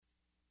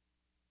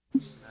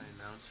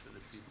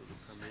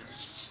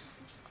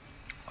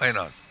Why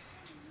not?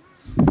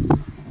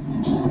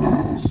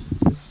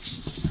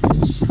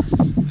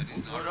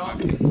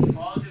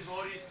 All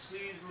devotees,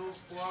 please move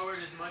forward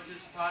as much as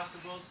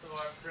possible so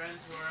our friends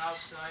who are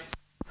outside.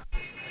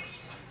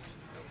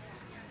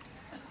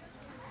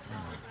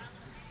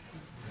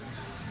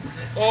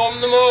 Om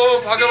Namo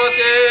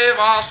Bhagavate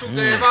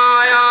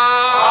Vasudevaya.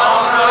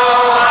 Om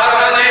Namo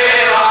Bhagavate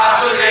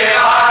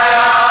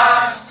Vasudevaya.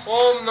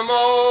 Om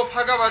Namo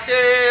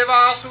Bhagavate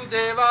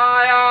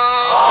Vasudevaya.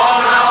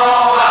 Om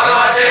Namo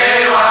Bhagavate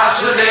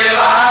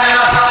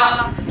Vasudevaya.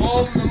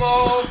 Om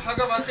Namo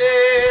Bhagavate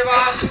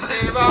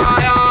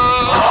Vasudevaya.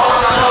 Om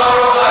Namo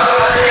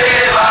Bhagavate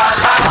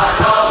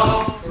Vasudevaya.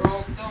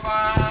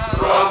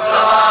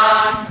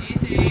 Proktavān.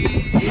 Iti.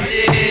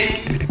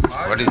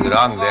 What is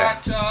wrong there?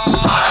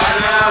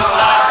 Arjuna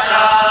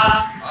uvāca.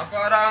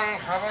 Aparaṁ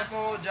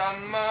bhavato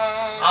janma.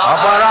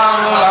 Aparaṁ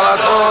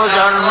bhavato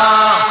janma.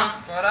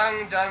 Paraṁ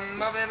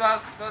janma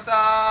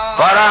vivasvataḥ.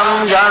 Paraṁ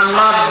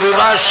janma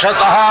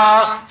vivasvataḥ.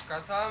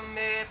 Katham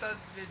etad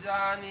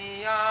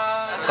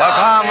vijānīyāṁ.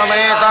 Katham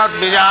etad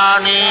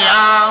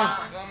vijānīyāṁ.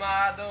 Tvam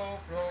ādau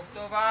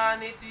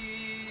proktavān iti.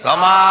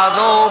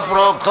 ādau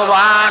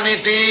proktavān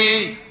iti.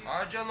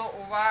 Arjuna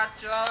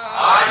uvāca.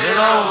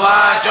 Arjuna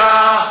uvāca.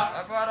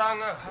 Aparaṁ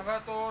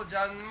bhavato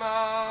janma.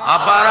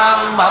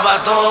 Aparaṁ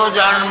bhavato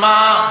janma.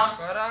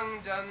 Paraṁ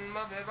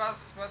janma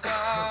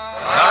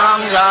vivasvataḥ.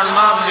 Paraṁ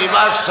janma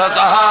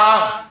vivasvataḥ.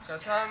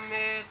 Katham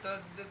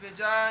etad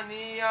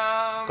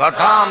vijānīyāṁ.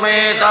 Katham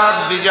etad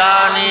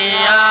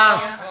vijānīyāṁ.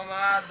 Tvam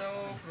ādau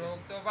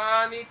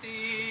proktavān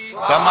iti.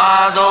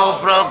 ādau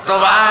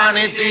proktavān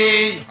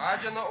iti.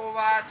 Arjuna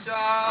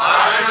uvāca.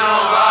 Arjuna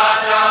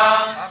uvāca.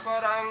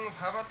 Aparaṁ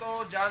bhavato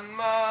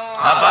janma.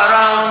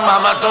 Aparaṁ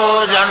bhavato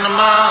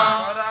janma.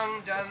 Paraṁ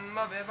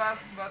janma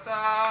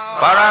vivasvataḥ.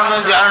 Paraṁ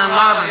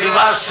janma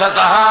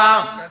vivasvataḥ.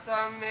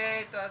 Katham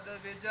etad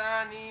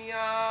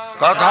vijānīyāṁ.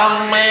 Katham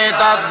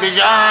etad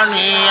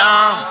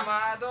vijānīyāṁ. Tvam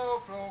ādau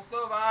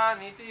proktavān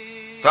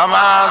iti.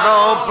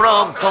 ādau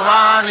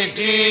proktavān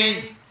iti.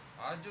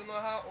 Arjuna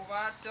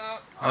uvāca.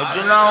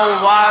 Arjuna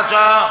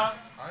uvāca.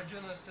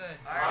 Arjuna said.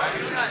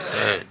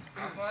 Said,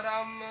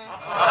 Aparaṁ.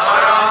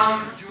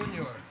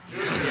 Junior.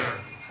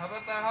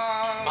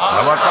 Bhavatāḥ.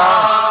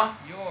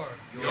 Your.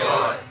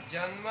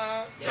 Janma.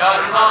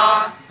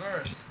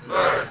 Birth.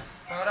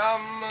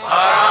 Paraṁ.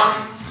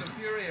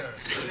 Superior.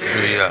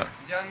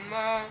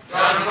 Janma.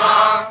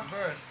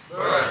 Birth.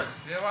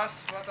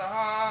 Vivasvataḥ.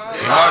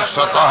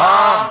 Vivasvataḥ.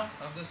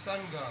 Of the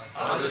sun god.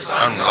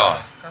 Sun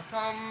God.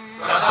 Katham.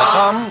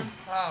 Katham.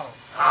 How.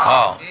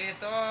 How.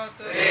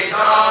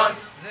 Etad.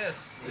 This.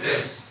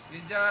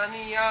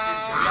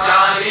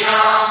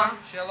 Vijānīyāṁ.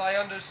 Shall I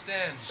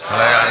understand? Shall I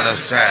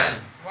understand?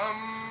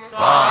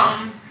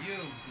 Tvam.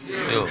 You.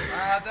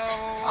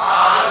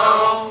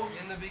 Ādau.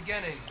 In the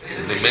beginning.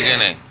 In the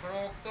beginning.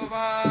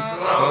 Proktavān.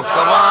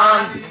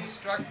 Proktavān.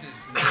 Instructed.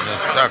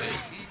 Instructed.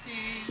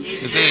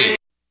 Iti.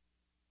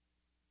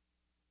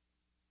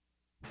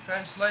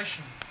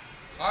 Translation.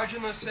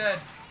 Arjuna said,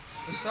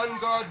 the sun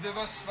god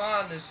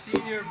Vivasvān is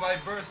senior by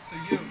birth to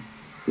you.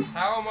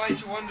 How am I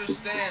to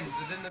understand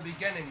that in the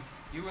beginning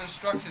you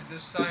instructed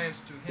this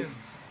science to him?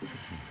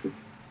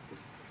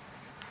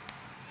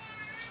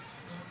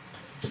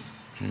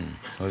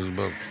 How's the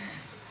book?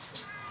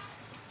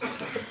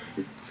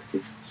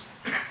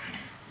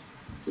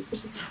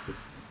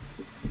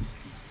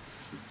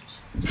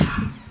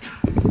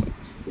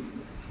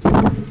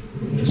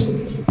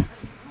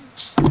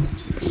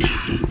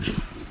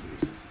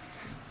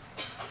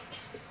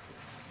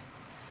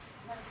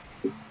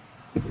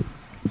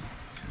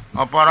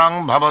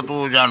 Aparaṁ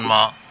bhavatu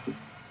janma.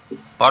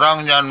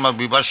 Paraṁ janma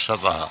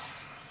vivasvataḥ.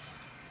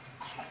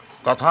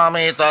 Katham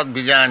etad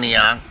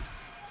vijānīyāṁ.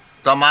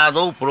 Tvam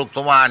ādau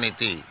proktavān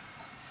iti.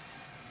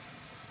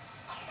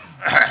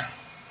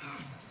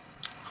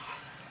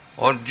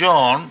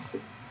 Arjuna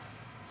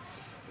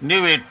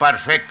knew it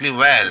perfectly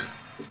well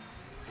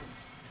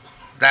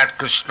that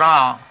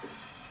Krishna,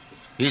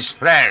 his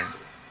friend,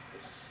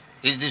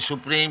 is the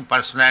Supreme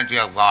Personality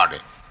of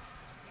Godhead.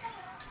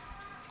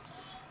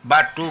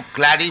 But to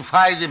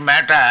clarify the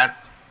matter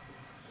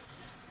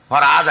for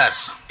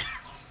others,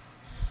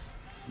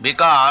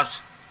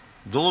 because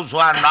those who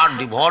are not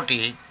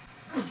devotee,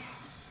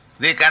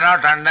 they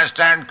cannot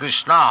understand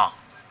Krishna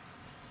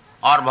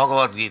or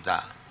Bhagavad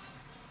Gita.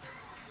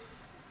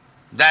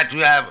 That we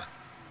have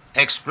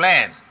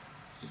explained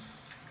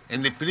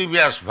in the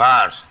previous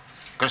verse.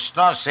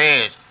 Krishna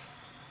says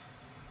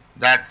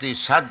that the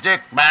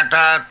subject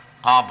matter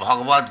of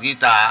Bhagavad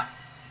Gita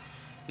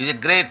is a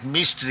great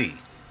mystery,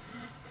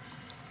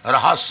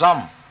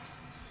 rahasyam.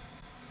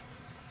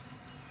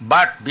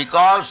 But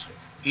because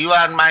you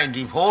are my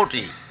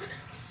devotee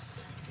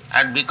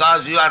and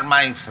because you are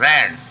my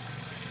friend,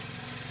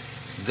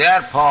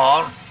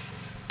 therefore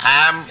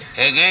I am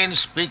again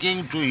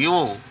speaking to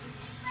you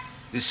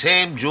the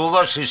same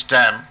yoga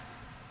system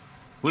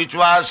which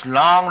was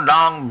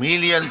long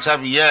millions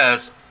of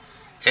years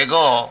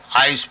ago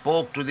I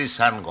spoke to the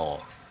sun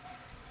god.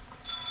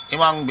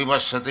 Imang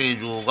vivasvate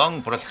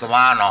yogam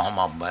proktavān aham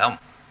abhyam.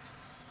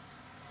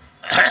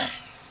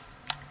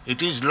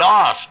 it is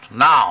lost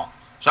now.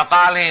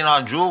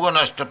 Sakalena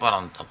juganasta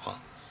parantapa.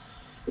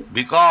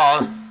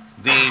 Because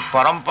the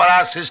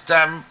parampara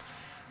system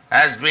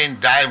has been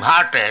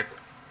diverted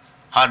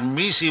or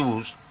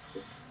misused,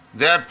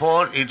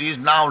 therefore it is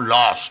now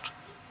lost.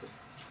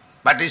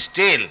 But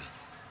still,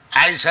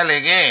 I shall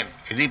again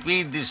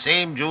repeat the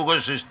same yoga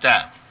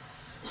system,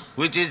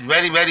 which is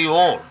very, very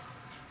old,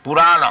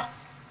 Purana.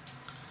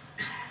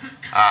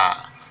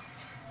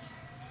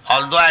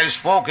 Although I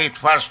spoke it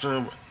first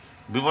to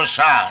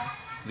Vivasvān,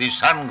 the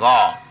sun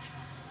god,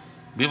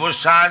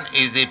 Vivasvān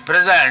is the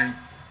present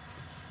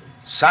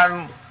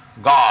sun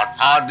god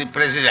or the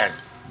president.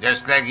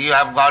 Just like you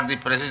have got the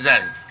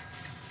president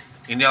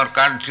in your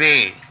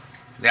country,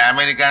 the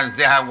Americans,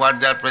 they have got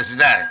their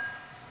president.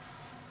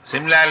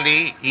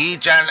 Similarly,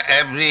 each and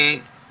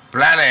every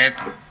planet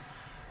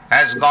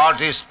has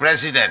got its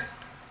president.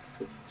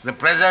 The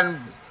present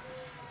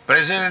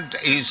president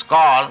is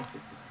called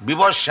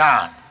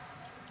Vivasvān.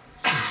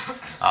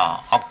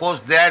 Of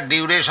course, their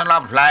duration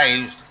of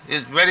life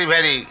is very,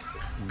 very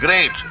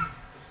great,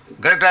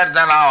 greater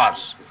than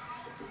ours.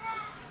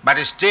 But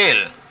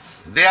still,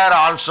 they are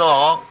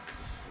also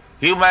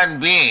human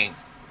being.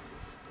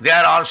 They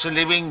are also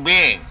living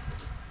being,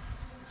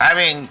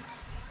 having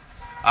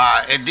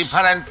a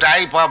different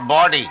type of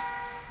body.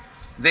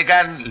 They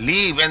can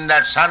live in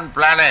that sun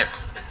planet,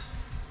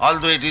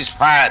 although it is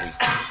fiery.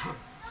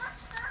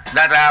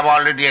 That I have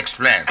already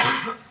explained.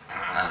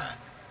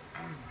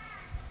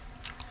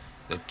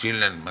 The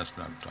children must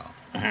not talk.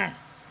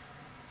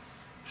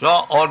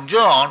 So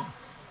Arjuna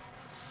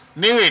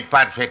knew it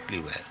perfectly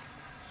well.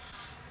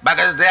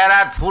 Because there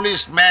are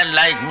foolish men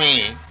like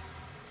me,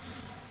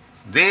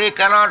 they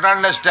cannot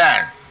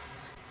understand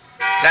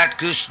that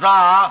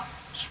Krishna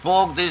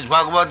spoke this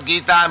Bhagavad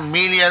Gita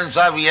millions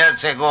of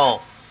years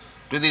ago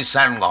to the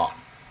sun god.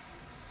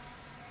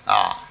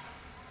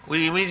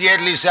 We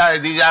immediately say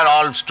these are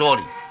all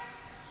story.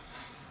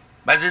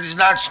 But it is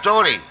not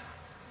story,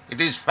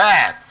 it is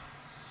fact.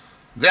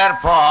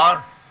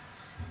 Therefore,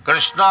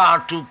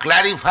 Krishna, to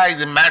clarify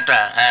the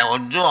matter,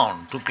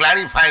 Arjuna, to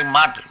clarify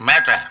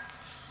matter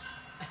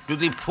to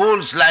the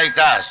fools like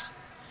us,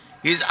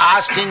 is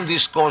asking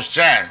this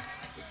question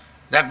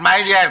that,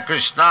 my dear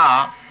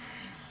Krishna,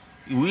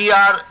 we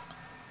are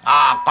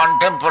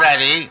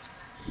contemporary.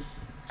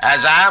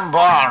 As I am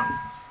born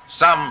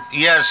some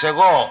years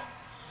ago,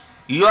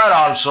 you are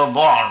also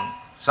born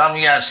some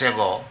years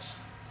ago.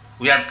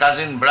 We are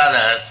cousin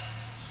brothers.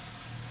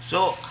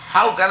 So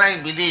how can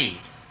I believe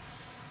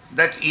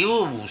that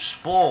you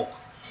spoke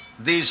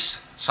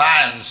this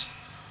science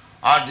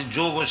or the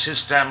yoga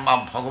system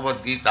of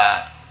Bhagavad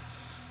Gita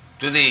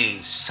to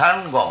the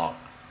sun god?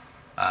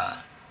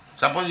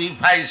 Suppose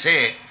if I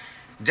say,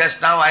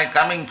 just now I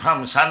coming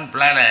from sun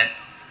planet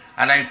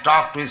and I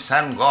talk to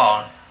sun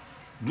god,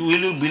 will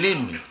you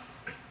believe me?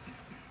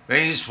 When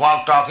he is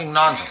talking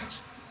nonsense.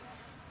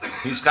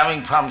 He is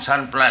coming from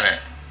sun planet.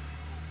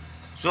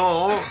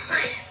 So,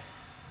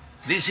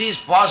 this is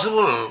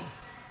possible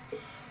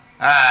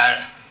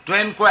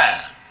to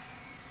inquire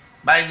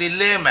by the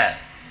layman,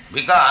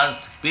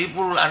 because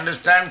people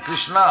understand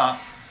Krishna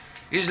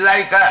is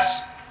like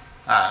us.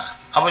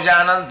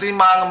 Avajananti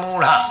mang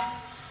mudha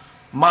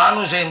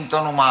manusem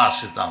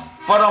tanumasitam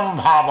paraṁ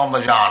bhavam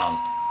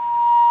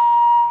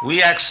avajananti.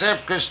 We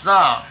accept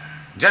Krishna,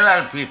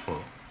 general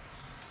people.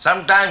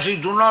 Sometimes we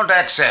do not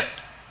accept.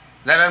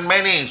 There are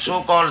many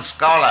so-called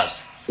scholars.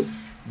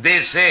 They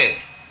say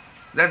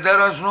that there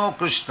was no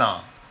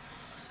Krishna.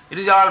 It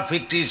is all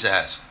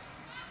fictitious.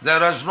 There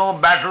was no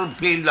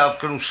battlefield of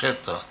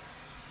Kurukshetra.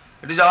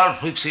 It is all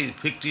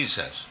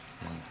fictitious.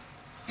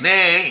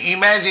 They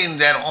imagine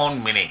their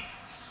own meaning.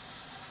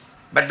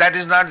 But that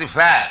is not the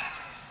fact.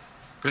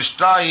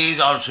 Krishna is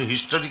also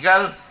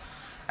historical.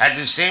 At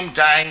the same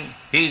time,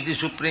 he is the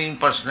Supreme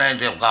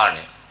Personality of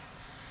Godhead.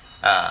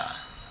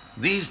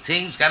 These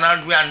things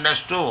cannot be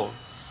understood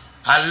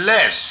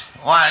unless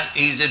one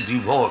is a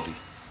devotee.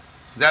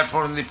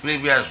 Therefore, in the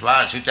previous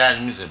verse it has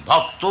been said,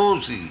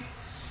 bhaktosi.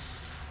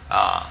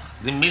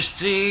 The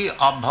mystery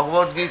of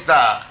Bhagavad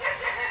Gita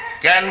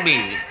can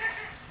be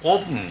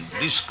opened,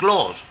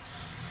 disclosed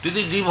to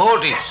the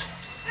devotees,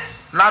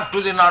 not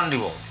to the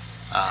non-devotees.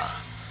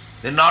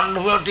 The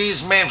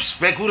non-devotees may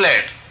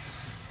speculate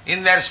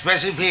in their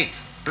specific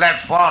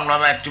platform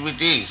of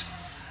activities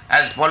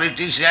as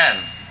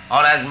politician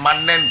or as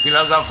mundane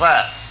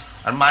philosopher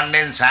or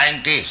mundane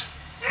scientist,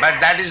 but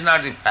that is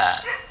not the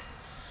fact.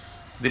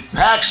 The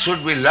facts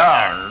should be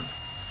learned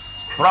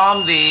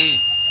from the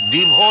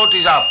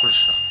devotees of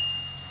Krishna.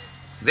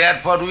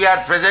 Therefore, we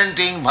are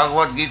presenting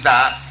Bhagavad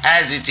Gita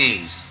as it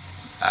is,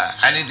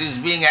 and it is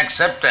being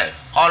accepted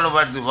all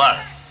over the world.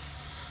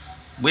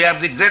 We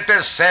have the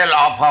greatest sale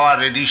of our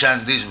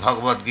edition, this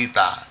Bhagavad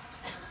Gita.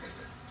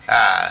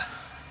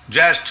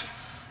 Just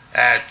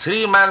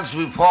 3 months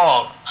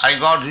before, I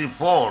got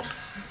report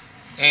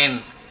in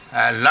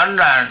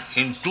London,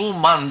 in 2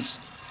 months,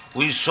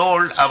 we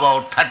sold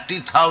about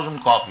 30,000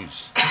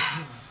 copies.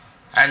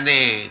 And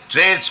the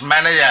trades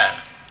manager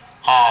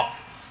of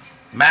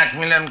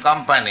Macmillan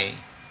Company,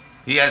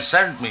 he has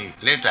sent me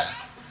later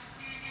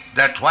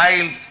that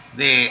while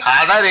the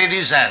other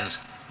editions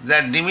they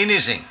are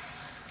diminishing,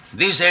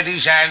 this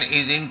edition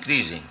is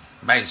increasing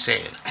by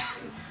sale.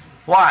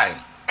 Why?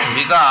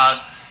 Because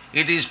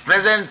it is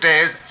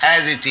presented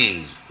as it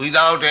is,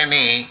 without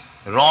any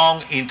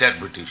wrong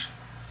interpretation.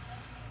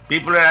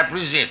 People are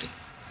appreciating.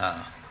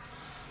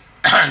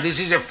 This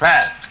is a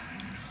fact.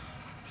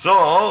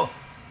 So,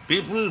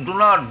 people do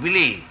not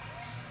believe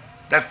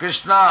that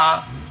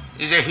Krishna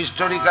is a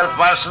historical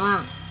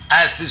person,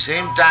 at the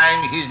same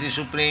time he is the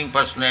Supreme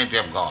Personality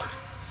of God.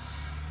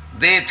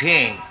 They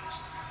think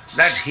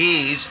that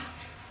he is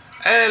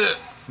a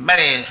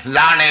very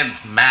learned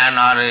man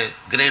or a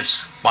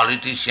great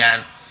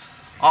politician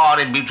or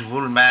a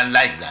beautiful man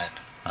like that.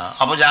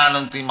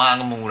 Apajananti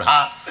mang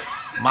murha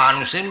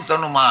manusim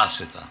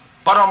tanumasita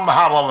paraṁ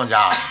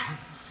bhavato.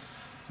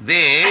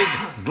 They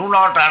do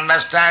not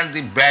understand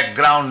the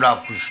background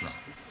of Krishna.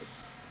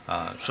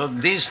 So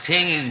this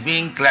thing is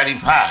being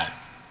clarified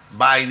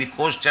by the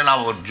question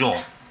of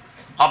Arjuna.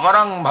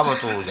 Aparaṁ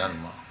bhavato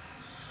janma.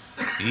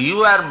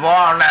 You are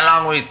born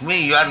along with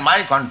me, you are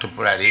my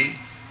contemporary.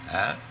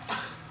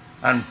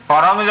 And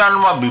paraṁ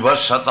janma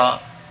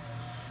vivasvataḥ.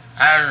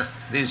 And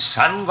the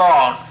sun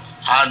god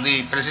or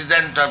the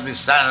president of the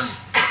sun,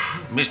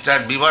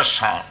 Mr.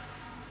 Vivasvān,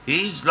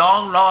 he is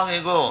long, long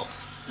ago.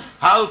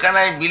 How can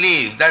I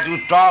believe that you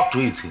talked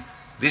with him?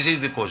 This is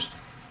the question.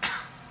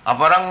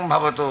 Aparaṁ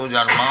bhavato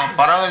janma,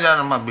 paraṁ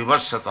janma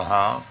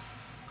vivasvataḥ,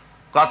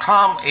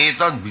 katham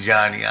etad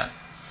vijānīyāṁ.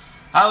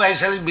 How I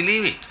shall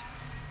believe it?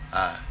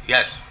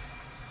 Yes.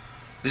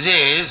 This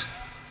is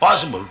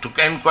possible to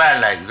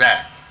inquire like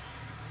that.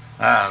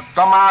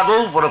 Tvam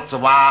ādau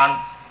proktavān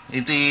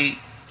iti.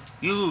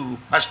 You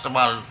first of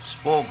all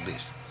spoke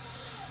this.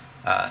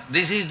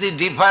 This is the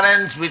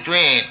difference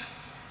between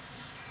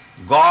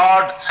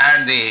God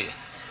and the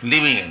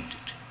living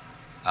entity.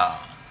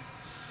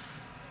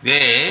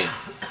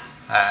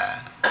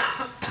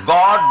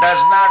 God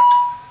does not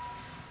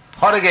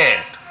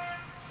forget.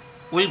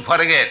 We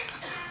forget.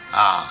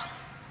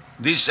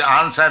 This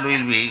answer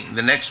will be in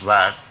the next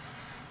verse.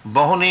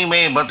 Bahuni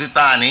me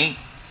batitani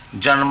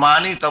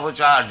janmani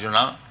tavacha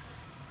Arjuna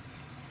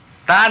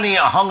tani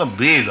ahang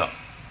veda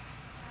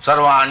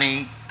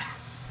sarvani.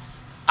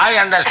 I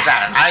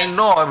understand, I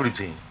know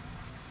everything.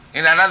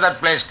 In another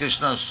place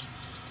Krishna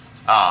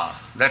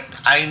that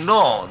I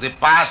know the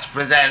past,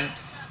 present,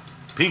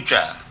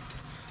 future.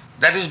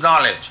 That is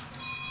knowledge.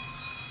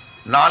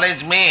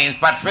 Knowledge means,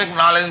 perfect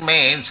knowledge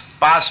means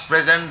past,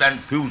 present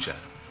and future.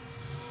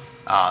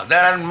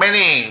 There are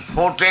many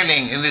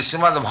foretelling in the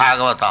Srimad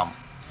Bhagavatam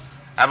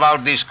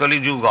about this Kali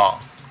Yuga.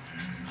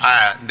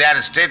 They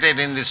are stated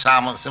in the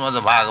Srimad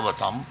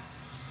Bhagavatam.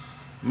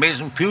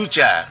 Means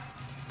future.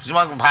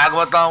 Srimad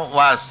Bhagavatam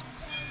was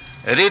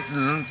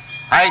written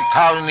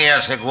 5,000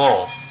 years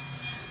ago.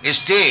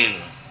 Still,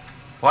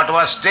 what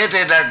was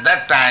stated at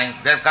that time,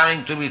 they are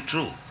coming to be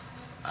true.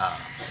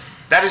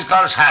 That is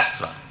called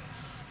Shastra.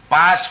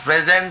 Past,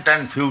 present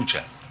and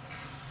future.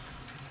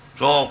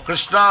 So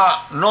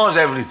Krishna knows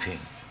everything.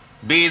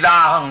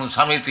 Vedāham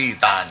samiti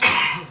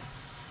tāni.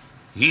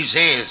 He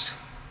says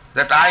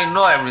that I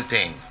know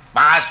everything,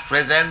 past,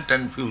 present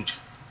and future.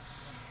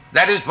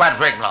 That is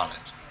perfect knowledge.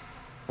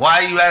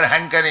 Why you are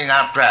hankering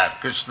after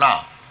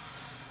Krishna?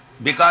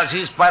 Because he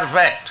is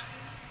perfect.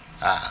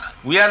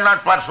 We are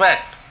not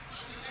perfect.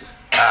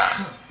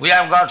 We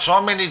have got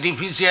so many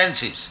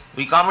deficiencies.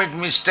 We commit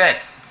mistake.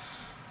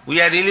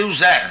 We are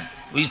illusion.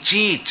 We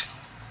cheat.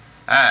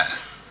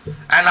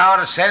 And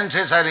our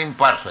senses are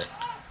imperfect.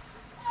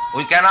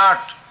 We cannot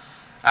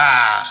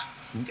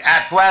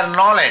acquire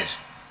knowledge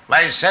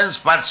by sense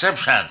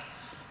perception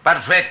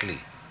perfectly.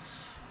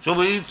 So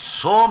with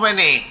so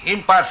many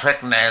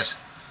imperfectness,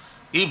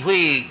 if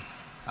we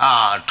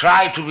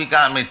try to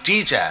become a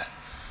teacher,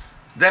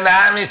 then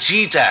I am a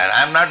cheater,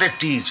 I am not a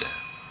teacher.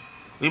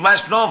 We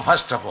must know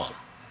first of all.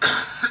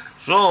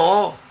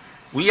 So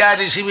we are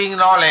receiving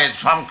knowledge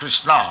from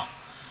Krishna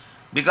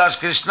because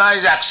Krishna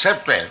is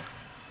accepted,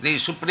 the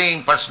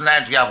Supreme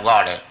Personality of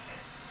Godhead,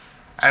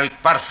 and with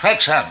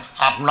perfection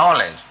of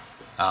knowledge.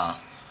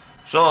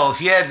 So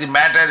here the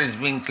matter is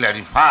being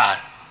clarified,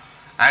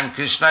 and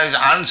Krishna is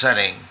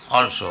answering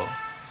also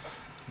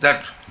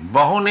that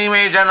bahuni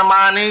me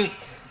janmani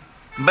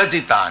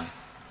batitani.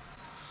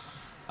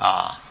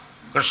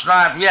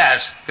 Krishna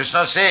appears,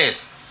 Krishna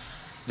says,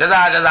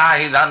 jada jada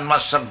hi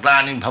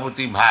dhanmassagrani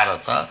bhavati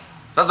bharata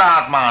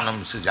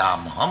tadatmanam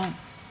srijamaham.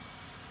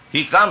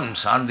 He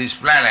comes on this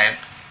planet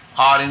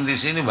or in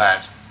this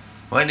universe.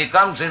 When he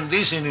comes in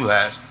this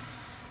universe,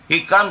 he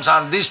comes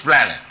on this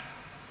planet.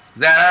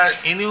 There are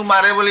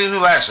innumerable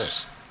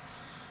universes,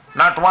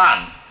 not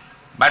one,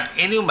 but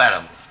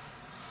innumerable.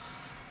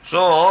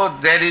 So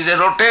there is a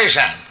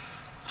rotation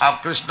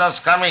of Krishna's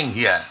coming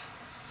here.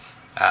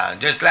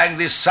 Just like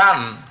the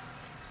sun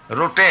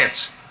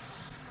rotates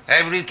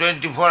every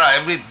 24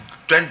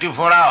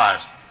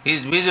 hours, he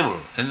is visible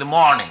in the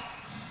morning.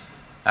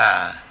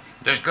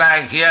 Just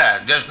like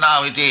here, just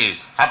now it is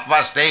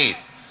 8:30.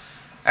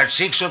 at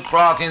 6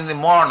 o'clock in the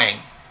morning,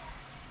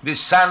 the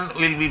sun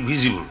will be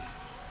visible.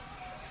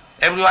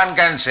 Everyone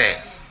can say,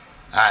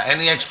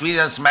 any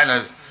experienced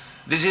man,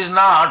 this is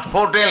not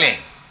foretelling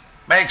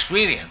by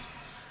experience.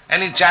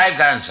 Any child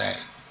can say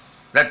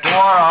that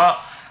tomorrow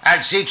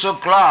at 6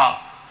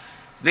 o'clock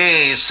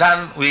the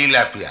sun will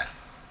appear.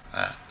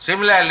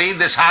 Similarly,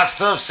 the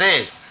Shastra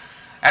says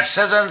at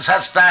such and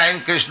such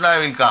time Krishna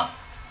will come.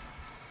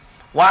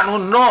 One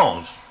who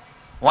knows,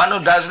 one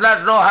who does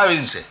not know, how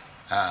will say?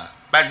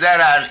 But there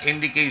are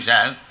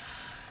indications.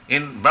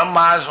 In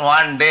Brahma's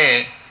one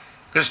day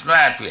Krishna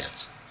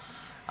appears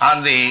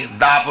on the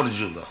Dapur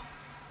Yuga.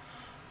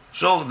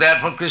 So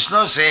therefore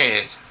Krishna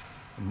says,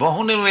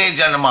 Bahuni me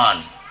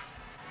janmani,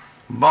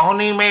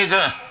 Bahuni me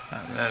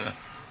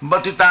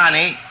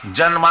batitani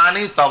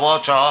janmani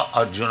tavacha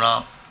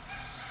Arjuna.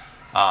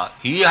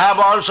 You have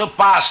also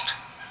passed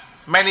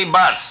many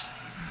births,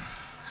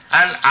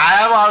 and I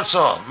have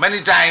also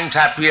many times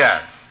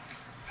appeared.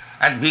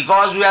 And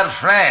because we are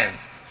friends,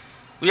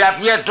 we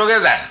appear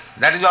together.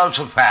 That is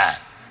also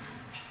fact.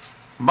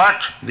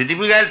 But the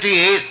difficulty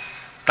is,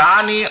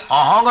 tani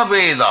ahanga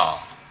veda.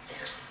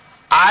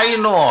 I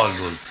know all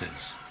those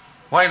things.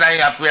 When I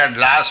appeared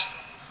last,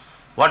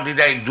 what did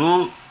I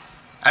do?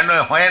 And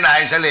when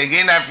I shall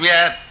again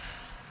appear,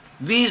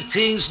 these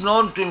things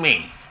known to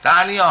me.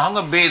 Tani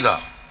ahanga veda.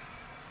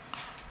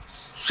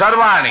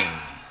 Sarvani.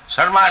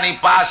 Sarvani,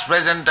 past,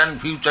 present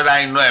and future,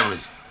 I know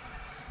everything.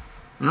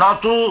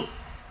 Natu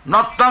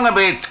nattanga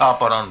vetha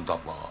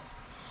parantapa.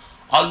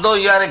 Although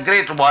you are a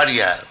great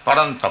warrior,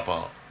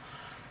 parantapa.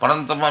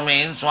 Parantapa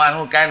means one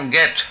who can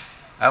get,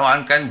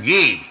 one can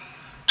give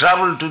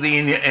trouble to the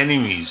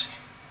enemies.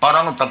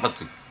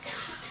 Parantapati.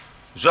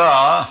 So,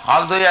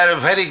 although you are a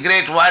very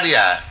great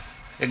warrior,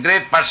 a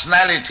great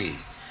personality,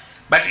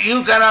 but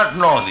you cannot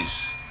know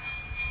this.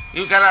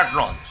 You cannot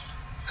know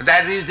this.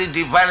 That is the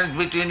difference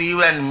between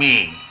you and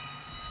me.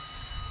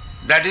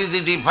 That is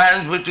the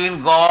difference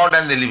between God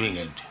and the living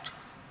entity.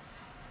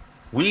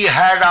 We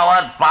had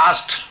our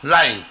past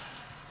life,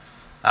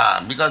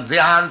 because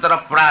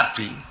dehantara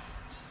prapti,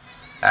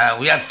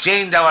 we have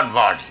changed our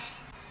body,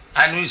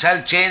 and we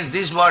shall change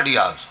this body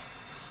also.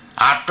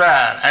 After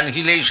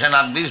annihilation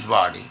of this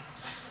body,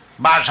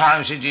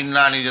 vasaṁsi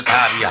jinnani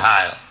yatha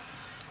vihaya,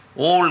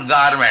 old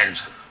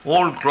garments,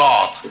 old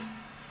cloth,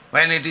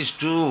 when it is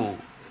too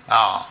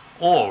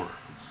old,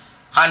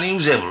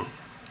 unusable,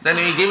 then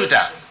we give it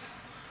up.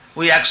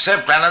 We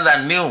accept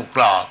another new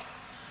cloth.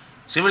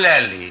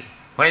 Similarly,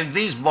 when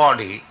this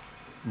body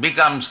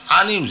becomes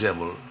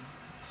unusable,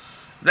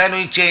 then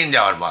we change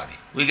our body.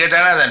 We get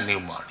another new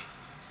body.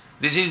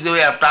 This is the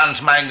way of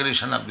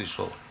transmigration of the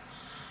soul.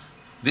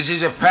 This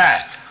is a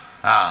fact.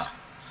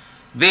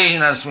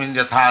 Dehinasmin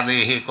yatha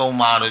dehe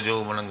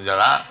kaumarajo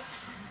manangjara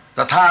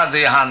tatha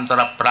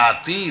dehantara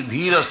prati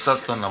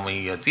dhirastattva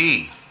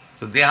namayati.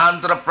 So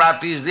dehantara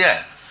prati is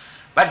there.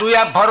 But we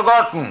have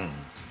forgotten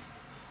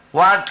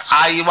what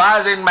I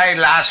was in my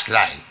last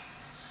life.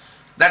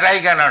 That I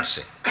cannot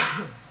say.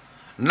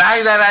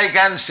 Neither I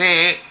can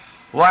say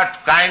what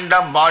kind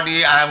of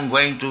body I am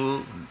going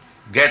to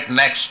get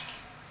next.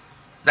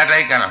 That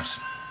I cannot say.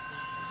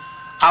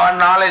 Our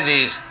knowledge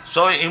is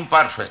so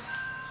imperfect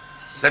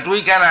that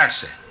we cannot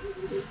say.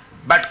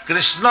 But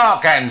Krishna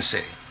can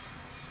say,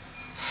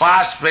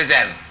 past,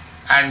 present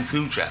and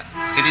future.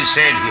 It is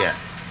said here.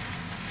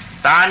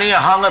 Tani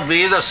ahanga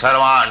veda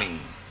sarvani.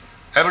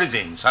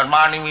 Everything.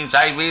 Sarvani means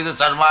I veda,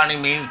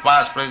 sarvani means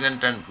past,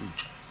 present and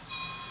future.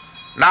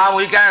 Now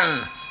we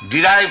can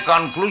derive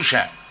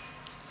conclusion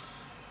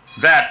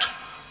that,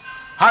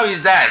 how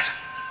is that?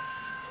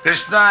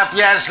 Krishna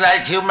appears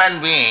like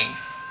human being,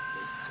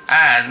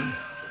 and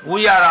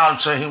we are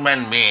also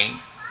human being,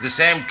 the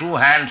same 2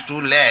 hands,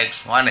 2 legs,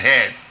 1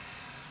 head.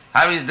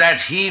 How is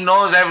that he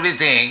knows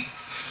everything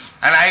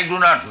and I do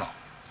not know?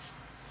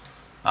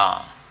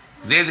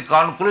 The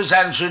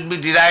conclusion should be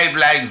derived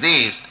like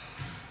this,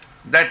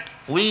 that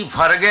we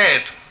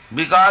forget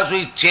because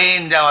we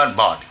change our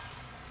body.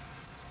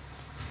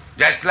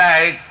 Just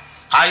like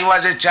I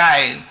was a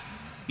child,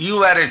 you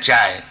were a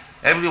child,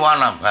 every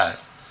one of us.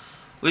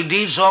 We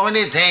did so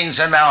many things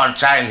in our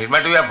childhood,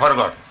 but we have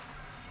forgotten.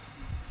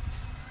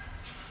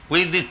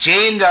 With the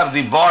change of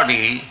the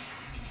body,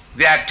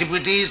 the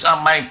activities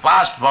of my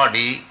past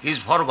body is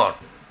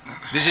forgotten.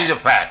 This is a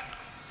fact.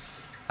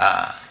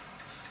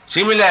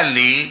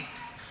 Similarly,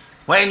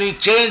 when we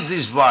change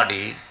this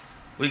body,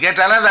 we get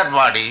another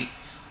body,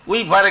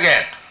 we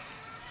forget.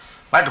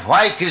 But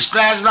why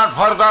Krishna has not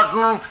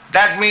forgotten,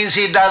 that means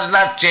he does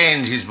not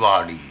change his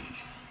body.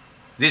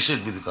 This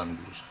should be the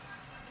conclusion.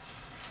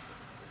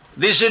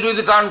 This should be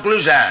the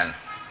conclusion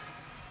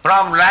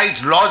from right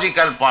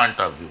logical point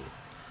of view.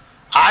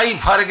 I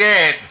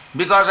forget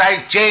because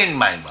I change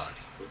my body.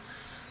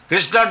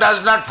 Krishna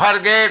does not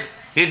forget,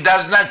 he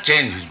does not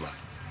change his body.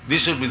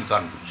 This should be the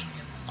conclusion.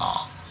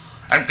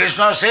 And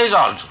Krishna says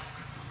also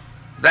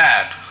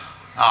that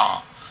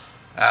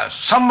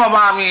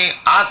sambhavami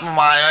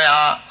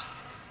atmamayaya,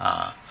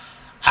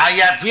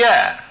 I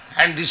appear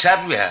and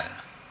disappear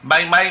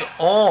by my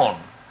own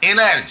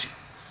energy.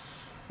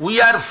 we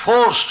are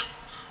forced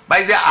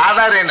by the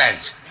other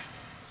energy.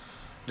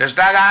 Just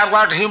like I have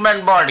got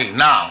human body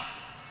now.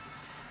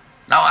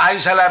 Now I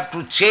shall have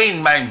to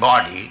change my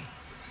body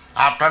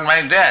after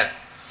my death.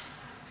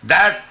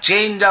 That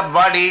change of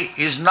body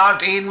is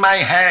not in my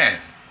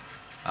hand.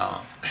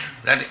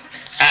 That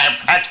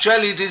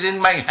actually it is in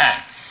my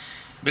hand.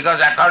 Because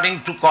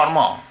according to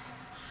karma,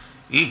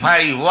 if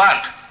I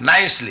work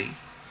nicely,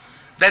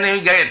 then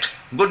we get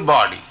good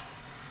body.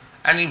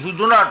 And if we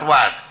do not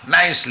work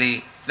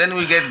nicely, then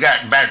we get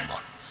bad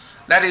body.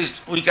 That is,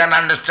 we can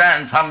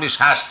understand from the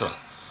Shastra.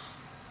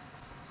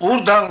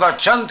 Urdhvam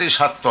gacchanti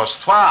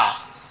sattvastva.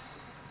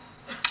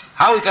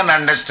 How we can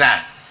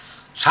understand?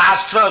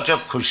 Shastra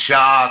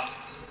chakkhusyat.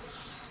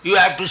 You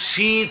have to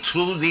see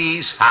through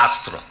the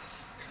Shastra.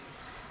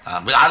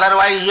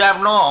 Otherwise you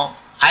have no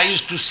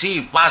eyes to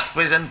see past,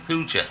 present,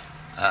 future.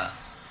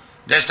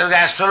 Just as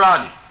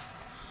astrology.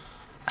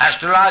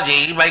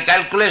 Astrology, by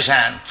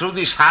calculation, through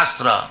the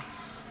Shastra,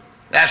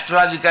 the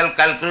astrological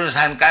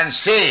calculation can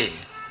say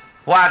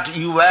what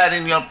you were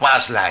in your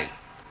past life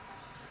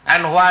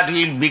and what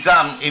you will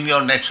become in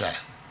your next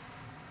life.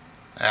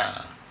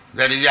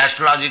 There is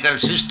astrological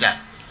system.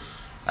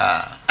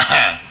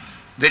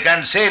 They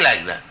can say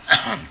like that.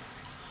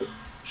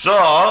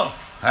 So,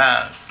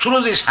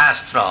 through the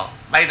Shastra,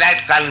 by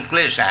that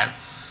calculation,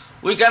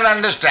 we can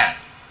understand.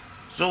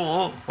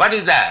 So, what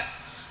is that?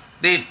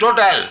 The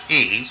total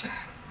is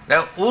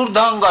the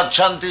urdhvam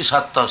gacchanti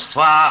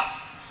sattvastva,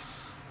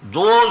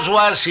 those who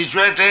are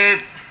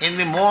situated in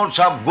the modes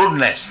of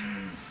goodness,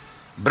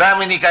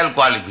 Brahminical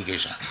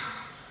qualification.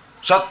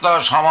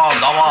 Sattva, sama,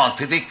 dama,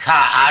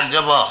 titikha,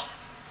 arjava,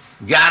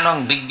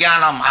 jnanam,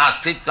 vijānīyāṁ,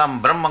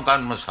 astikam, brahma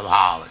karma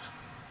sabhava.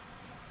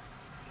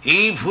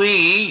 If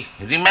we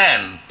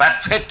remain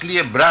perfectly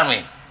a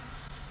Brahmin,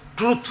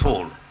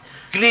 truthful,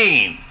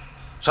 clean,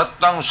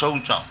 sattam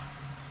saucham,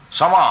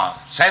 sama,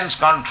 sense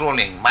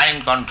controlling,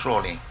 mind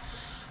controlling,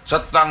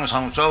 sattam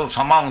samso,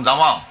 samam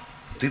damam,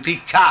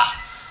 titikha,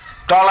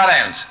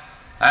 tolerance,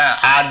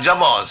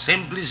 arjava,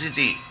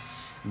 simplicity,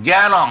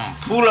 jnanam,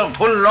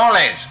 full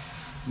knowledge,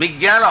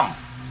 vijānīyāṁ,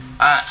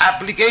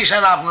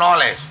 application of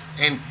knowledge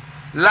in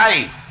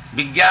life,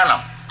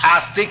 vijānam,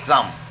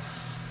 astikam,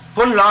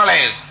 full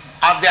knowledge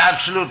of the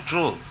absolute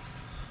truth,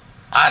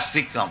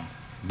 astikam,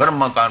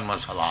 brahma karma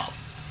sabhava.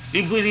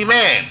 If we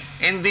remain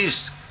in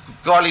this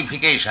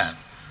qualification,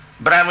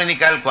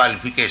 Brahminical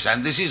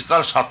qualification, this is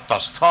called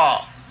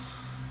sattastha,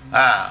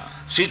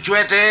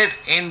 situated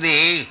in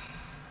the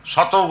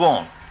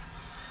satogun.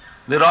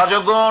 The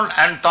rajagun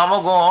and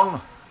tamagun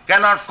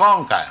cannot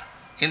conquer.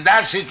 In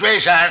that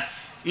situation,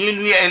 you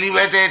will be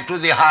elevated to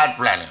the higher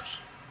planets.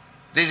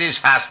 This is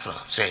Shastra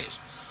says.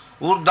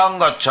 Urdhvam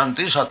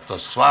gacchanti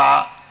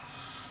sattvastva,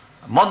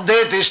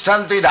 madhye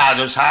tishtanti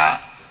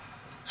rajasa,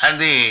 and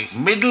the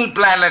middle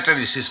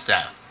planetary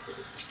system.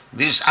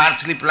 This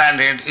earthly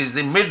planet is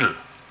the middle.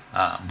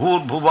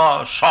 Bhur,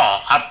 bhuva,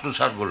 sa, up to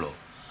sargulo.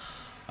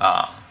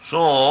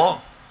 So,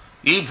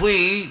 if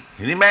we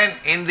remain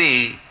in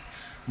the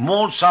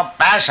modes of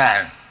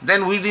passion,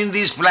 then within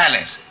these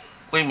planets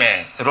we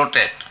may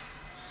rotate.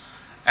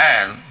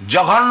 And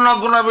jaghanna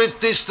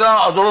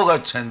gunavrittista ādau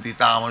gacchanti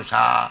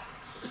tamasa.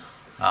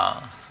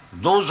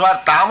 Those who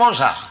are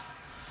tamasa,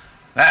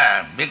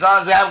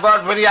 because they have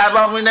got very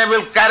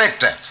abominable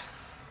characters.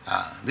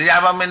 These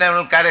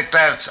abominable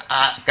character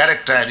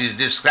is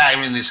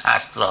described in the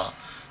Shastra: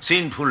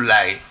 sinful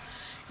life,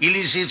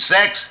 illicit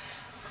sex,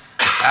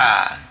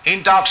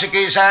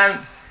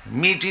 intoxication,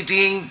 meat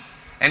eating,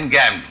 and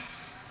gambling.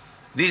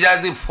 These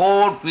are the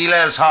four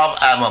pillars of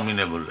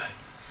abominable life.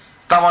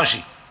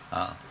 Tamasi.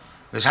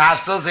 The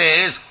Shastra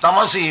says,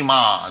 tamasi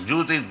ma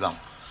jyotirgam.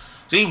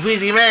 So if we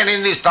remain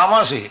in this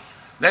tamasi,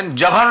 then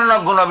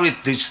jaghanna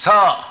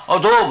gunavrittistha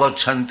ādau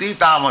gacchanti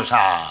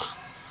tamasa.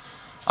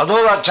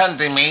 Ādau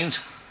gacchanti means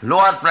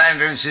lower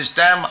planetary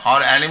system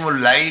or animal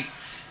life,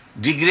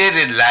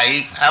 degraded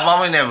life,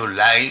 abominable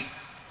life,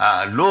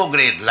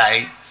 low-grade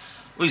life,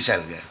 we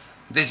shall get.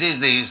 This is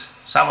this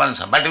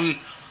samansa. But we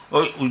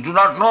do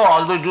not know,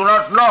 although do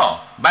not know,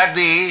 but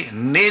the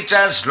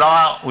nature's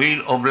law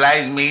will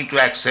oblige me to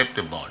accept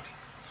a body.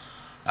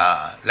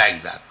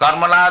 Like that.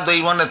 Karmana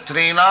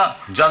daivanatrena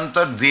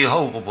jantar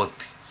deha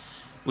upapatti.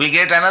 We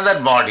get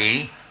another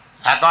body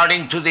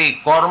according to the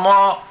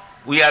karma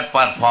we are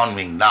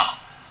performing now.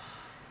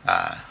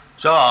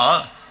 So,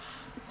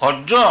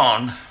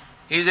 Arjuna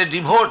is a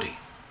devotee.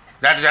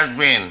 That has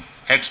been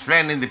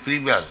explained in the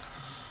previous.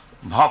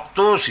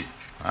 Bhaktosi.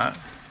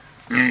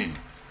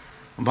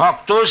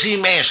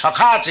 Bhaktosi me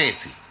sakha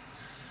cheti.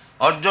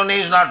 Arjuna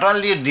is not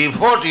only a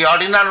devotee,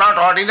 not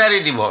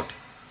ordinary devotee,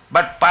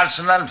 but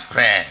personal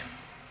friend.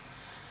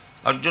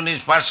 Arjuna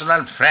is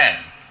personal friend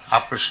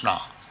of Krishna.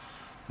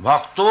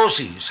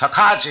 Bhaktosi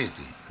sakha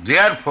cheti.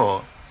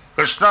 Therefore,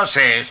 Krishna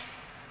says,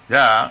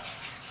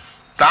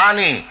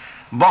 Tani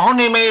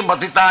bahuni me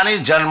batitani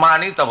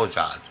janmani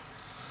tavochat.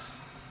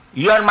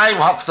 You are my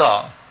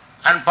bhakta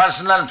and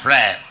personal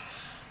friend.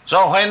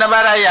 So whenever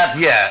I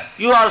appear,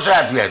 you also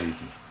appear with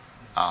me.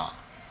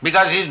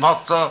 Because he is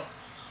bhakta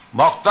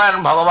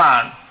and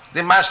Bhagavan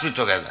They must be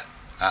together.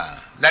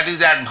 That is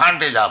the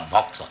advantage of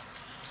bhakta.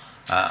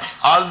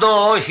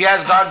 Although he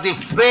has got the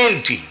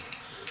frailty,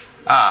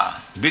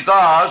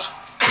 because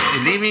the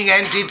living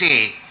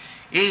entity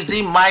is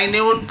the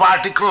minute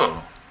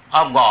particle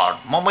of God,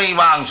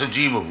 mamaivaṁsa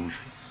jiva.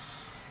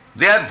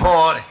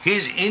 Therefore,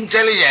 his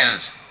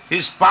intelligence,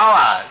 his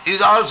power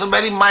is also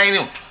very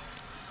minute.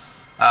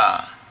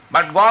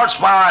 But God's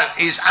power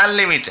is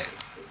unlimited.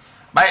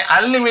 By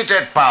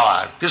unlimited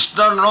power,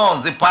 Krishna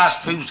knows the past,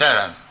 future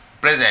and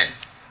present,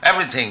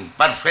 everything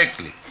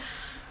perfectly.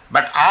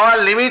 But our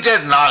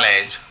limited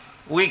knowledge,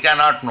 we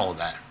cannot know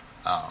that.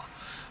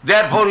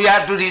 Therefore, we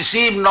have to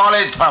receive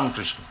knowledge from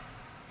Krishna.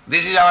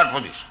 This is our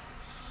position.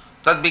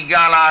 Tad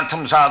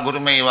vijnānārtham sā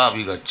gurumeva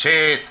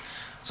vigachet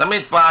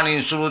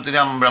samitpāni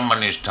surutiram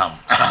brahmanishtam.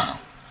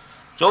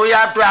 So we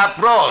have to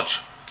approach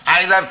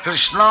either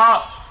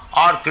Krishna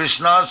or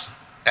Krishna's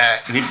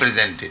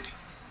representative.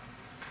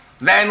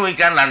 Then we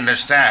can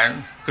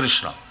understand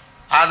Krishna.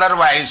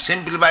 Otherwise,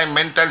 simply by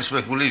mental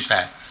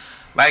speculation,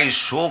 by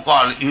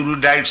so-called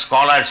erudite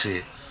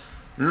scholarship,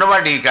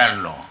 nobody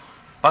can know.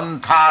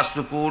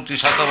 Panthastu kuti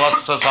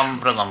satavatsa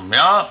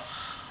sampragamya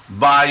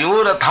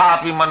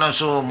vāyurathapi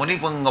manaso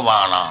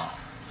munipangavāna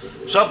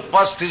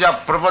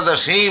sappastija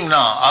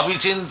prapadasimna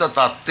avichinta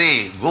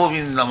tatte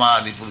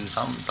govindamadi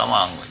purisam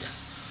tamangvaja.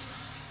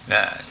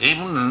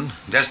 Even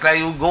just like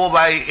you go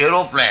by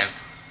aeroplane,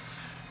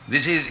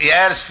 this is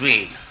air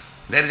speed,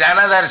 there is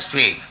another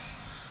speed.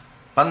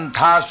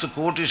 Panthastu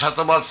koti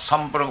satavat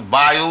samprag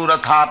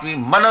vāyurathapi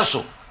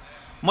manaso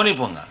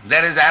munipanga.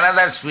 There is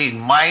another speed,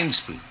 mind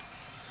speed.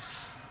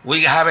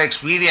 We have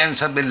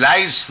experience of the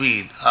light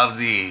speed, of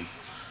the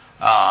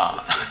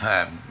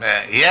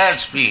air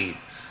speed,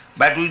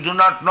 but we do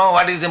not know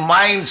what is the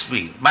mind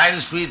speed.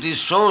 Mind speed is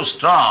so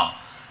strong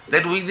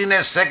that within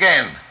a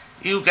second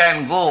you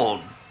can go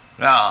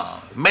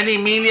many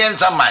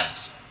millions of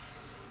miles,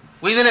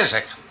 within a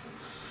second.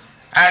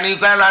 And you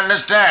can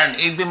understand,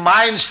 if the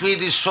mind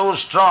speed is so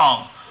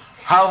strong,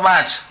 how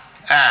much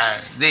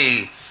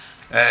the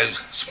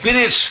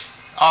speed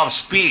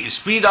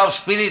of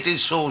spirit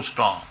is so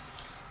strong.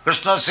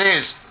 Krishna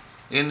says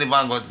in the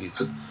Bhagavad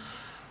Gita,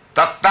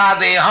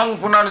 tattādeham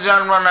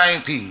punarjanma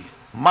naiti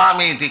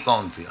mameti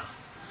kauntiya.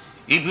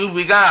 If you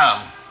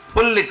become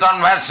fully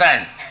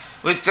conversant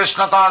with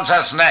Krishna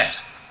consciousness,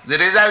 the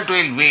result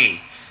will be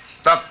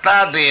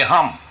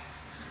tattādeham,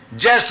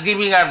 just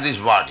giving up this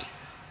body.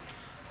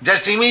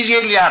 Just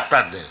immediately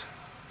after this.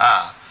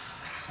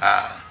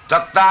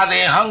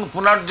 Tattādeham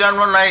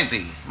punarjanma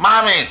naiti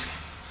mameti.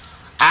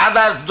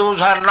 Others, those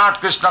who are not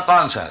Krishna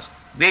conscious,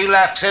 they will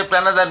accept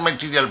another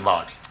material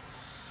body.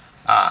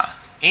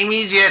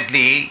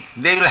 Immediately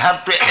they will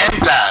have to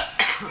enter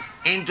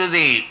into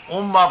the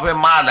womb of a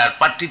mother,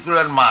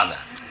 particular mother,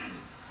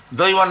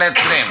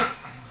 Daivanetrena.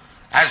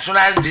 As soon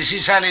as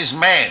decision is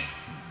made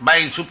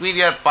by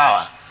superior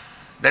power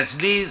that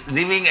this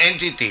living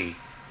entity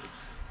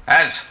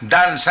has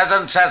done such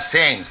and such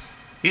things,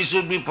 he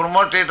should be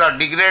promoted or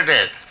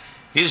degraded,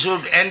 he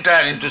should enter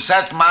into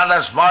such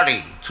mother's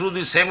body through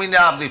the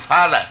seminar of the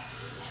father.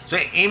 So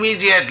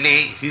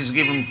immediately he is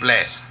given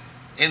place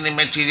in the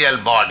material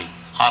body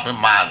of a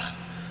mother.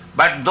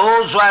 But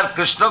those who are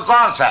Krishna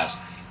conscious,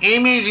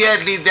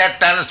 immediately they are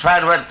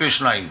transferred where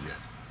Krishna is there.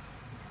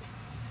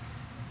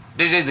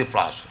 This is the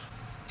process.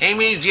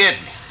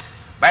 Immediately,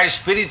 by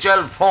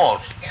spiritual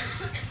force,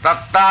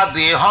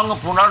 tattādeham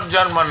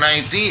punarjanma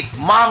naiti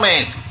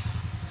mameti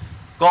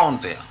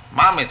kaunteya.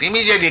 Mameti,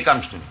 immediately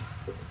comes to me.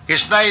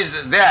 Krishna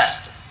is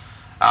there.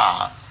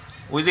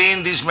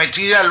 Within this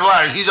material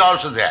world, he is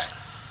also there.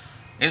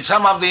 In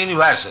some of the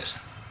universes,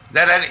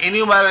 there are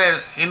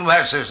innumerable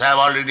universes I have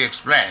already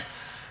explained.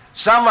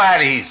 Somewhere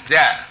he is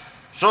there.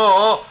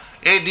 So,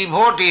 a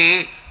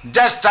devotee,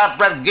 just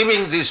after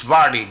giving this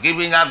body,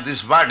 giving up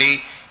this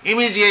body,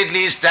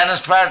 immediately is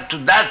transferred to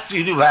that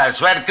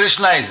universe where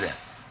Krishna is there.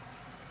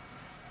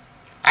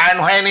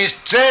 And when he is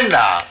trained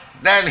up,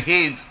 then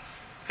he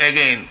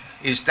again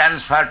is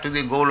transferred to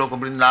the Goloka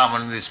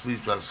Vrindavan, the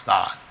spiritual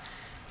sky.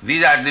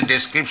 These are the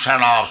description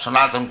of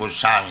Sanatana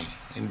Goswami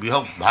in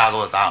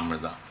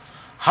Bhagavatamrita.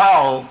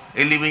 How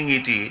a living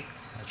entity.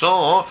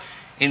 So,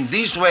 in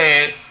this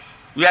way,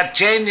 we are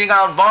changing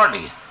our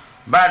body.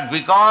 But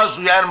because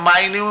we are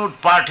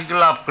minute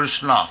particle of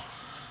Krishna,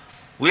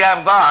 we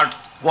have got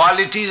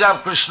qualities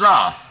of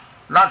Krishna,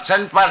 not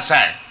 10%,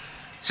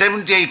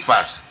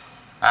 78%.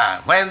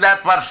 When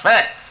that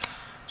perfect,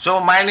 so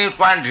minute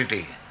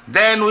quantity,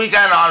 then we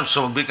can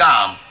also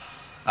become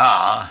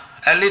a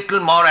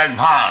little more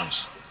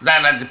advanced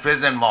than at the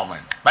present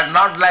moment. But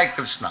not like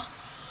Krishna.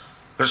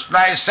 Krishna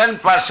is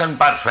 10%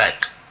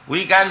 perfect.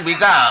 We can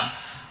become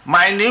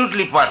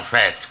minutely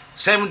perfect,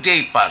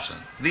 78%.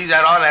 These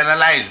are all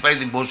analyzed by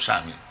the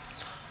Goswami.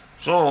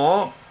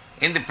 So,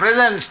 in the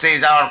present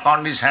stage, our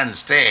conditioned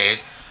state,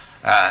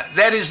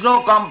 there is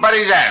no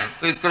comparison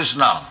with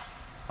Krishna.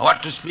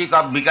 What to speak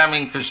of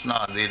becoming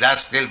Krishna? The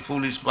rascal,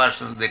 foolish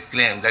persons, they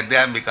claim that they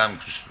have become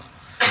Krishna.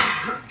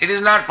 It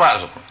is not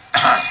possible.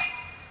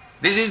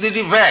 This is the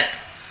defect,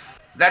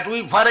 that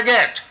we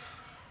forget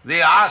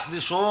They ask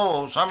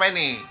so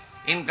many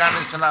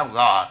incarnations of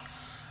God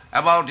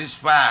about his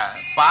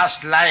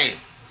past life.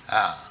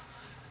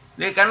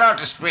 They cannot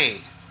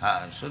speak.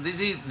 So this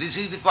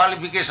is the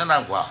qualification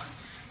of God.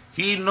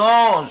 He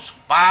knows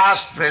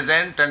past,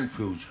 present and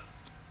future.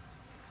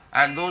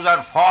 And those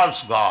are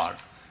false gods.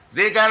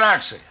 They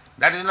cannot say.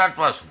 That is not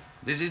possible.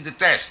 This is the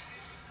test.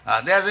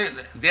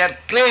 They are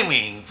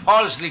claiming,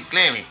 falsely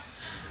claiming.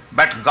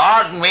 But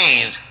God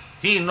means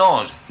he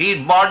knows. His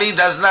body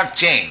does not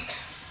change.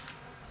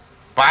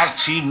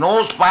 He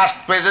knows past,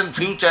 present,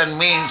 future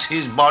means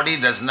his body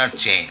does not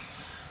change.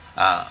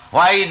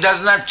 Why it does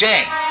not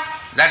change?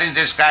 That is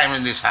described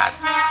in this verse.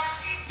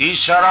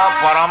 Ishara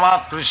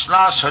Parama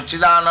Krishna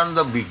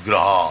Sachidananda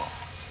Vigraha.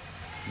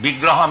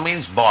 Vigraha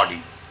means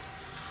body,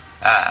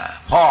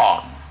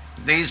 form.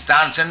 This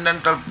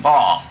transcendental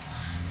form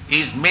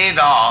is made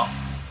of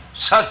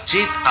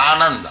Satchit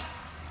Ananda.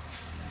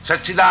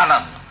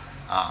 Sachidananda.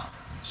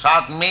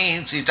 Sat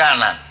means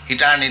eternal,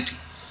 eternity.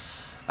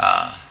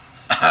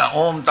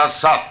 Om Tat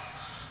Sat.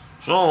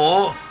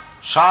 So,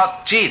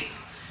 Sat Chit.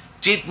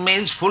 Chit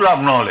means full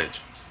of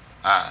knowledge.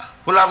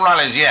 Full of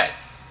knowledge, yes.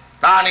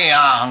 Tani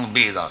ahang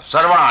Veda,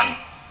 Sarvani.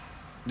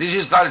 This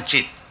is called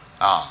Chit.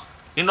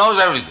 He knows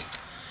everything.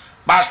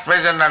 Past,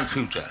 present and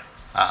future.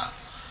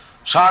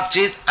 Sat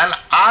Chit and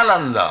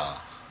Ananda.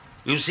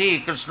 You see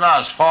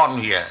Krishna's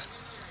form here.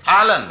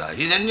 Ananda,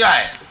 he is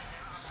enjoying.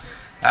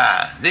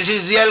 This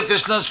is real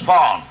Krishna's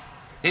form.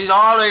 He is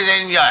always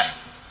enjoying.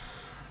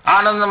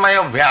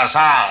 Anandamaya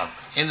Bhyasat.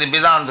 In the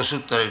Vedanta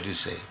Sutra it is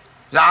said. It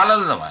is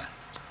Anandamaya.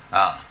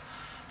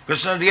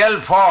 Krishna's real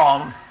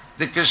form,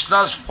 the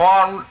Krishna's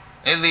form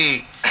in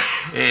the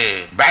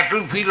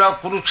battlefield of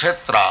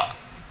Kurukshetra,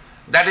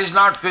 that is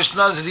not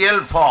Krishna's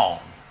real form.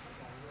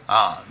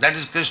 That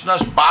is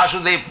Krishna's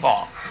Vasudev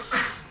form.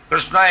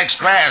 Krishna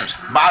expands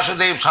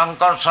Vasudev,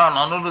 Sankarshan,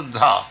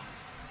 Anuruddha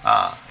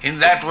in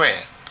that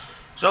way.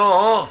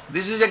 So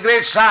this is a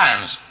great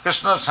science,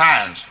 Krishna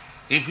science.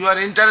 If you are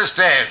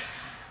interested,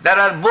 there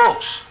are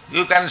books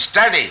you can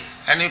study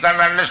and you can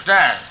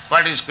understand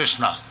what is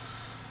Krishna.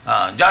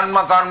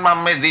 Janma karma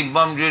me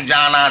dibbam ju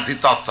janati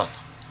tattat.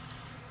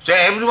 So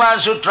everyone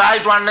should try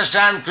to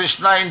understand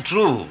Krishna in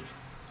truth.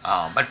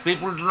 But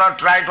people do not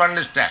try to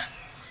understand.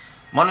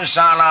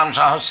 Manusyanam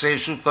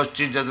sahasresu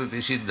kaschid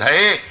jatati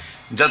siddhaye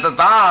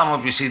jatatam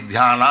api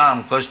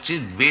siddhyanam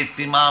kaschid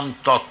vetimam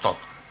tattat.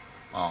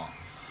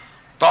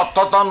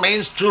 Tattata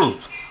means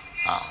truth.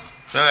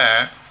 So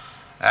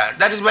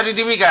that is very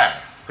difficult.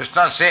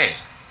 Krishna says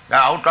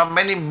that out of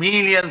many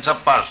millions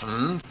of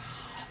persons,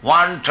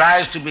 one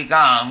tries to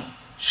become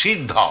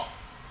Siddha.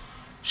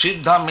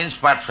 Siddha means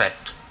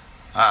perfect.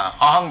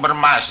 Aham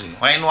Brahmasmi.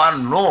 When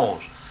one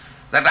knows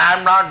that I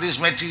am not this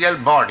material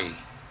body,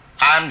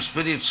 I am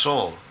spirit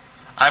soul,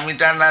 I am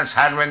eternal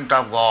servant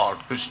of God,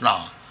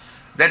 Krishna,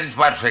 that is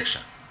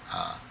perfection.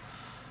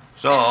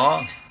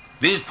 So,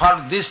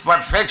 for this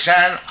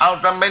perfection,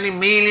 out of many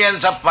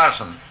millions of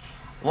persons,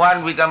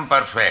 one become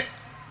perfect.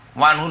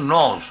 One who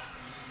knows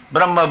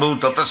Brahma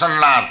Bhuta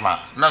Prasannatma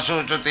na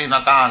sochati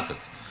na kankati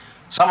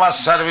samas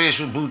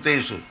sarveshu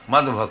bhuteshu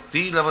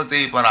madbhakti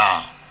lavate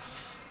paraṁ.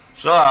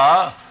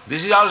 So,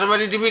 this is also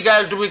very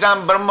difficult to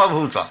become Brahma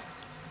Bhuta.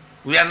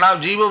 We are now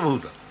Jiva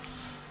Bhuta.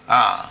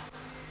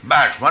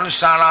 But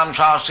Manusyanam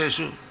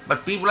sahasresu,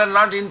 but people are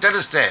not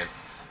interested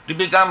to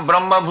become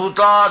Brahma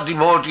Bhuta,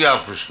 devotee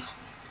of Krishna.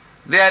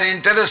 They are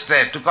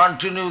interested to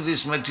continue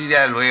this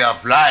material way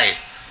of life,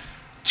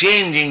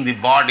 changing the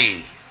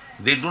body.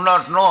 They do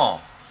not know.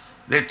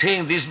 They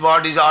think this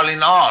body is all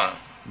in all,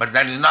 but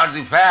that is not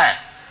the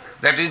fact.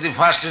 That is the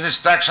first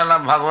instruction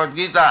of Bhagavad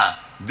Gita.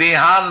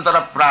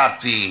 Dehantara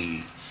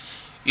prapti.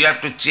 You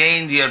have to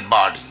change your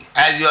body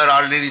as you are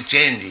already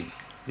changing.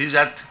 These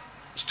are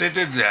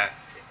stated there.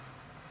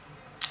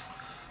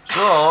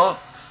 So,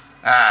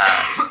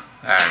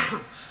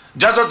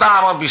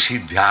 jatatam api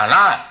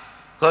siddhyana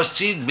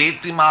kaschid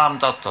vetimam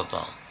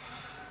tattata.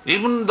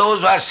 Even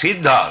those who are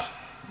siddhas,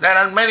 there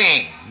are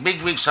many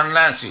big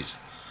sannyasis,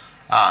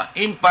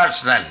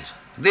 impersonalists.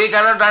 They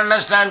cannot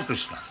understand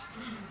Krishna.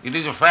 It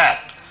is a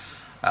fact.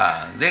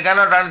 They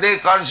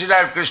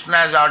consider Krishna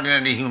as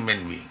ordinary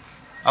human being.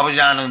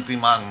 Avajananti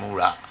mang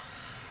mura.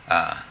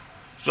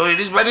 So it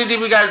is very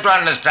difficult to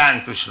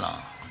understand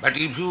Krishna. But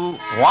if you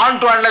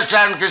want to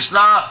understand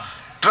Krishna,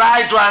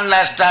 try to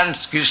understand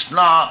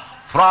Krishna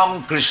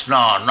from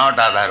Krishna, not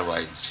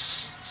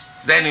otherwise.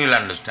 Then you will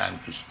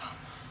understand Krishna.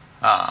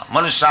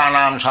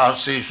 Manusyanam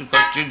sahasresu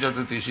kaschid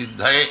jatati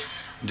siddhaye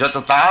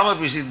jatatam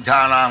api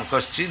siddhyanam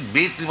kaschid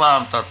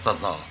vetimam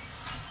tattata.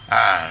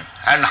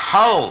 And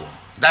how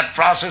that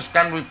process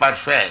can be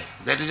perfect,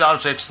 that is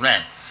also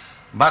explained.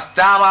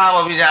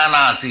 Bhaktivedanta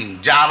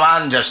vijānīyāṁ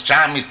jāvan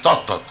jaschami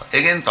tattata.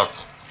 Again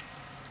tattata.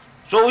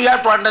 So we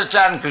have to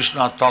understand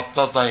Krishna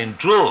tattata in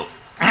truth.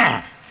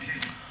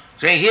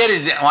 So here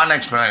is one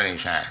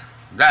explanation,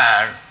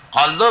 that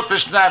although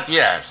Krishna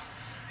appears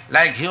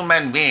like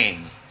human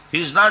being,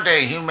 he is not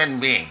a human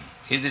being.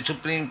 He is the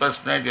Supreme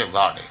Personality of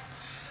Godhead.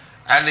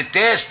 And the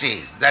test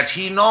is that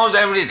he knows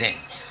everything.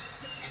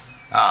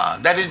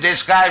 That is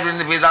described in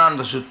the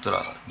Vedanta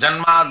Sutra.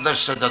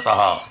 Janmadasya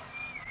jataha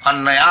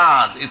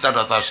annayad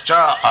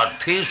itaratascha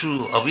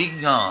artheshu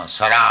avijñā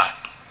sarat.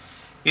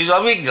 He is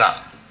avijñā.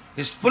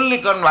 He is fully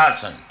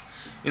conversant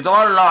with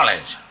all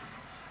knowledge.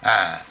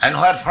 And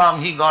where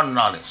from he got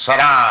knowledge?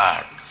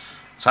 Sarat.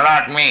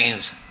 Sarat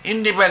means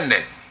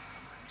independent.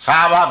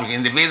 Svabhavik.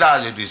 In the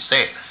Vedas it is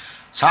said,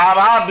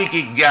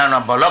 Svabhaviki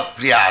jnana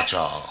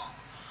balakriyacha.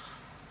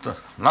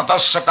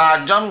 Natasya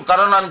kājam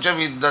karanancha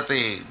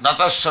vidyate,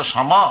 natasya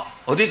sama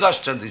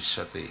adhikascha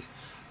dishyate,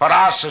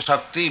 parasya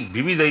shakti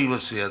vividaiva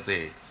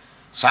sriyate,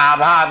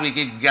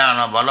 svabhaviki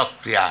jnana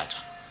balakriyacha.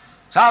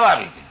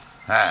 Svabhaviki.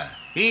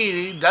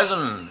 He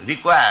doesn't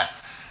require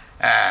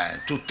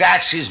to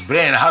tax his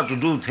brain how to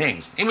do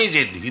things.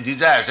 Immediately he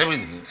desires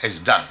everything is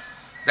done.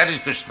 That is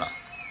Krishna.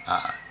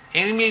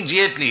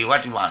 Immediately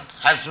what he wants.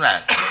 As soon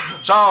as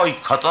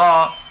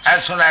katham,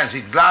 as soon as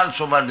he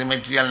glanced over the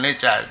material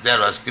nature, there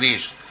was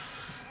creation.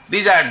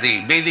 These are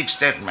the Vedic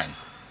statements.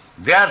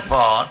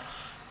 Therefore,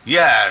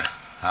 here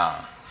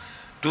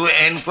to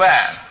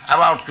inquire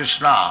about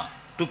Krishna,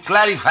 to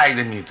clarify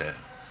the meter.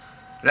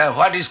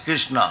 What is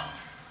Krishna?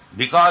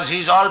 Because he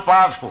is all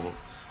powerful,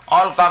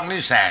 all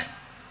cognizant,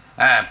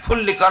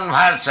 fully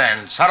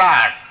conversant,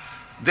 sarat.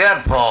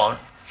 Therefore,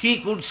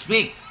 he could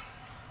speak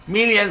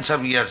millions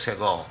of years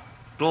ago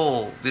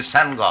to the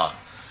sun god.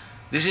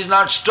 This is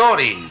not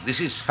story, this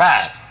is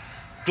fact.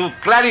 To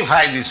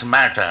clarify this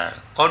matter,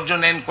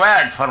 Arjuna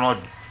inquired from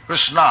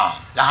Krishna,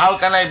 how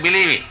can I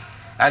believe it?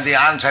 And the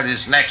answer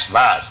is next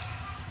verse,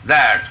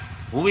 that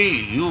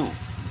you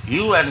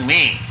and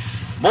me,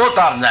 both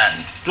of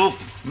them took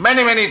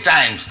many, many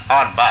times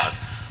our birth,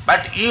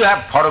 but you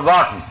have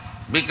forgotten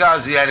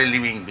because you are a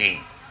living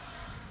being.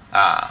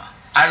 And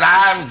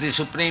I am the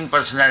Supreme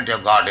Personality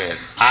of Godhead.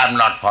 I am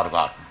not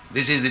forgotten.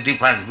 This is the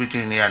difference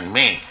between you and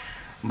me.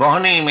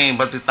 Bahani me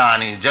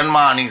batitani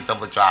janmani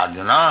tapacha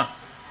Arjuna.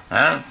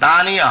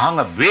 Tani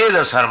ahanga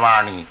veda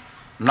sarvani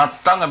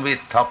nattanga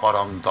vitha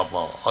paraṁ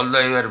tapa.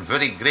 Although you are a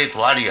very great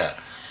warrior,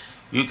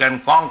 you can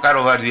conquer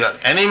over your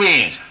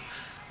enemies,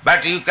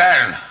 but you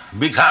cannot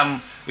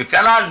become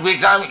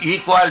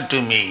equal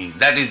to me.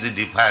 That is the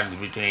difference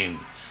between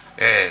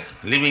a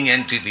living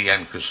entity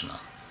and Krishna.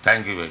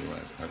 Thank you very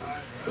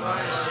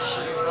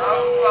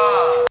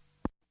much.